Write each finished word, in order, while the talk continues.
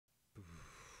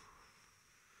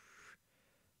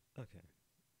Okay,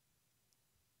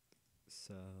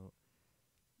 so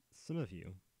some of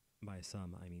you, by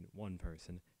some I mean one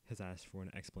person, has asked for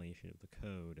an explanation of the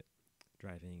code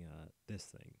driving this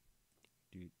thing.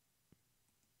 Dude.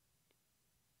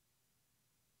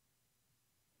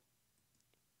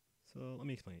 So let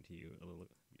me explain it to you a little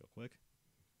real quick.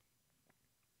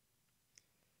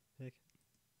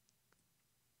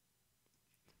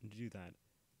 To do that,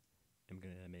 I'm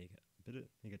gonna make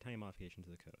a tiny modification to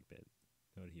the code bit.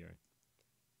 Code here.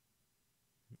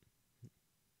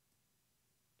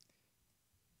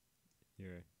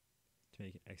 Here to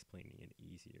make explaining it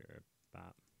easier.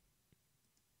 Bop.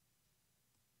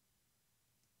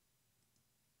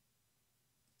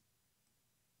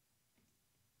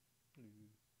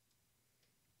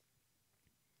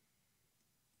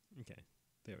 Okay,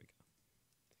 there we go.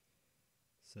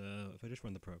 So if I just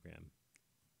run the program,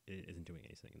 it isn't doing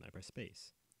anything, and I press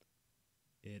space.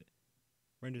 It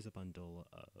renders a bundle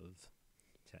of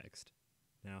text.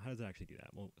 Now, how does it actually do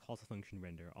that? Well, it calls the function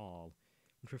render all,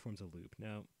 which performs a loop.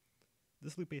 Now,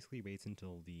 this loop basically waits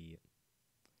until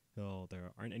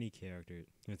there aren't any characters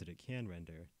that it can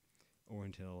render, or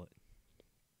until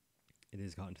it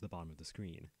has gotten to the bottom of the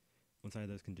screen. Once either of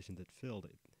those conditions is filled,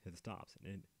 it stops,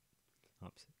 and it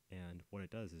stops. And what it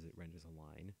does is it renders a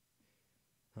line,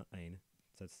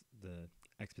 sets the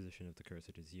x position of the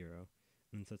cursor to 0,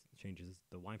 and changes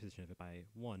the y position of it by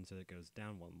 1 so that it goes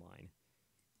down one line.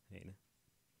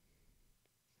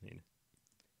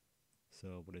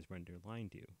 So what does render line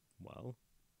do? Well,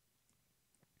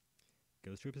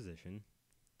 goes to a position,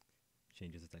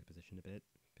 changes its x position a bit,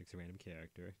 picks a random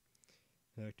character,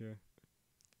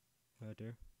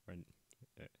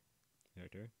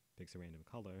 picks a random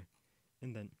color,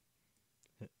 and then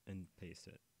pastes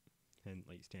it, and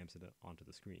stamps it onto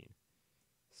the screen.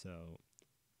 So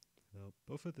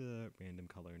both of the random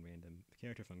color and random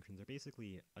character functions are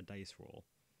basically a dice roll.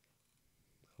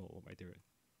 Right there,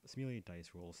 simulate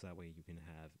dice rolls so that way you can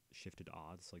have shifted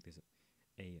odds. Like there's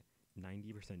a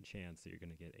 90% chance that you're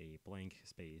going to get a blank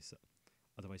space,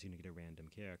 otherwise you're going to get a random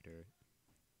character.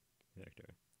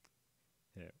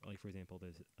 Here, like for example,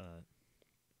 there's a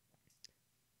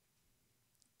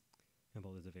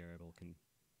variable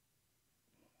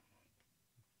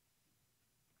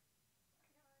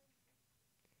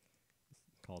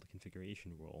called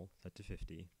configuration roll set to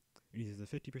 50. It uses a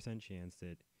 50% chance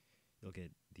that you'll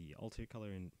get the altered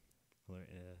color and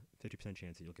 50%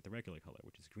 chance that you'll get the regular color,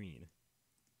 which is green.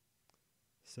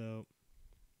 So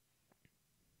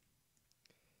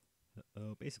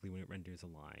basically when it renders a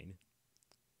line,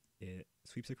 it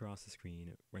sweeps across the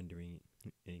screen,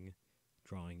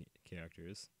 drawing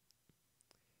characters.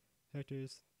 Then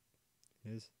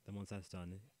once that's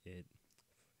done, it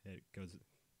goes,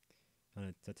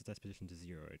 it sets its S position to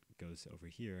 0, it goes over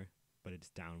here, but it's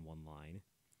down one line.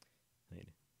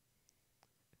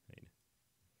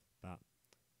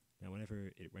 Now whenever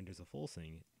it renders a full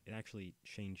thing, it actually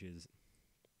changes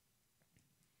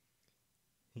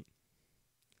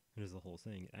the whole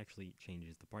thing. It actually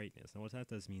changes the brightness. Now what that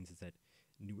does means is that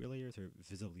newer layers are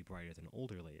visibly brighter than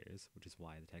older layers, which is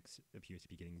why the text appears to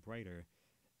be getting brighter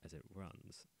as it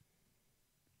runs.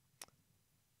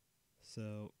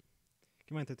 So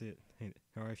keep in mind that there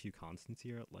are a few constants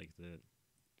here, like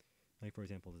for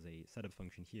example, there's a setup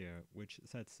function here which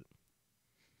sets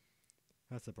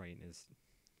the brightness,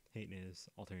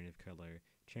 alternative color,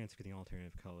 chance of getting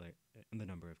alternative color, and the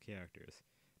number of characters.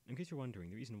 In case you're wondering,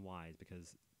 the reason why is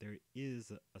because there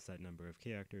is a set number of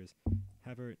characters.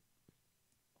 However,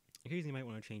 occasionally you might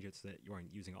want to change it so that you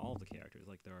aren't using all of the characters.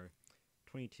 Like there are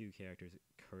 22 characters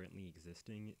currently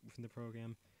existing within the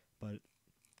program, but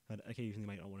occasionally you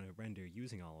might not want to render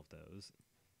using all of those.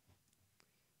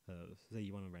 Say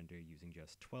you want to render using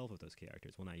just 12 of those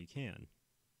characters. Well, now you can.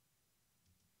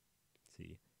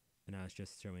 See, and now it's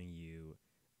just showing you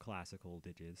classical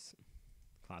digits,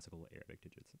 classical Arabic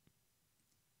digits,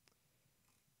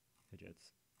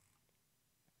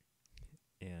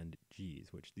 and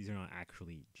G's, which these are not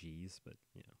actually G's, but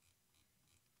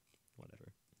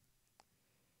whatever.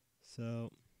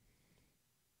 So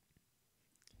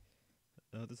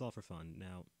this is all for fun.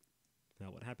 Now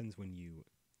what happens when you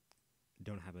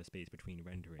don't have a space between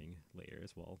rendering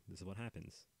layers? Well, this is what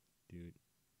happens. Dude.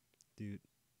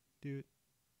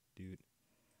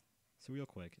 So real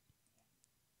quick,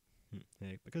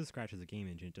 because Scratch is a game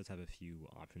engine, it does have a few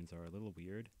options that are a little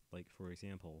weird. Like for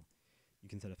example, you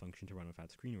can set a function to run without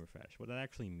screen refresh. What that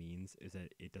actually means is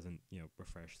that it doesn't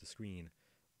refresh the screen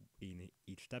in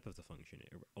each step of the function.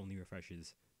 It only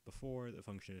refreshes before the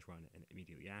function is run and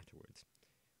immediately afterwards,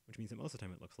 which means that most of the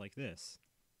time it looks like this.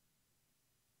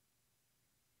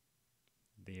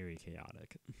 Very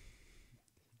chaotic.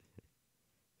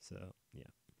 So yeah,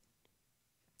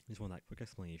 just want that quick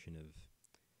explanation of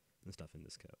the stuff in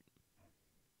this code.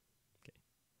 Okay,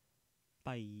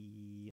 bye.